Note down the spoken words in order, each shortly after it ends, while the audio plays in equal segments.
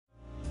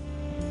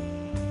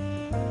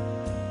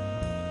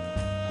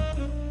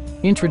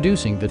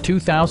Introducing the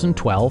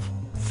 2012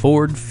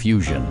 Ford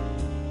Fusion.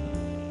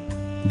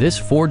 This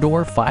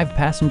four-door,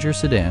 five-passenger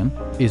sedan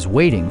is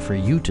waiting for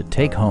you to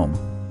take home.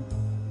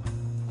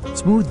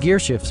 Smooth gear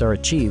shifts are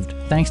achieved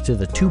thanks to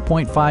the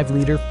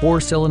 2.5-liter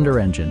four-cylinder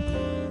engine.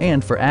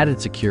 And for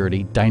added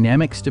security,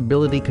 dynamic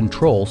stability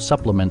control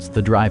supplements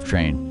the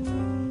drivetrain.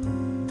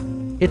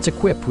 It's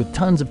equipped with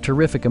tons of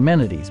terrific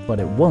amenities,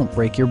 but it won't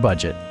break your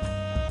budget,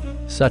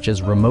 such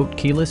as remote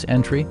keyless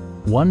entry,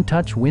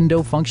 one-touch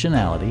window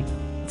functionality,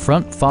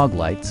 front fog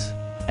lights,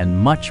 and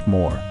much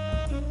more.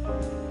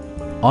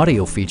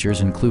 Audio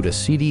features include a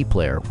CD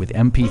player with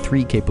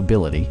MP3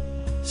 capability,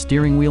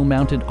 steering wheel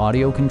mounted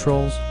audio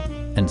controls,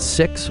 and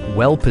 6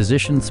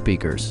 well-positioned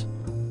speakers.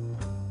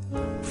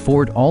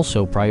 Ford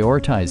also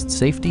prioritized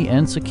safety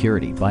and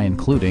security by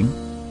including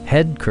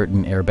head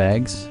curtain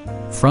airbags,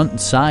 front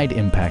and side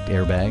impact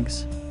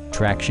airbags,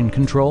 traction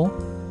control,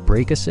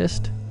 brake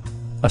assist,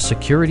 a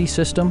security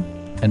system,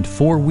 and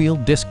 4-wheel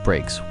disc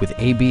brakes with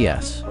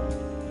ABS.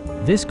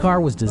 This car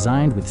was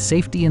designed with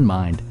safety in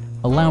mind,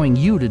 allowing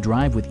you to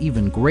drive with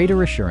even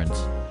greater assurance.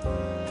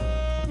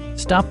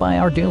 Stop by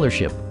our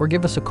dealership or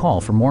give us a call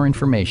for more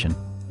information.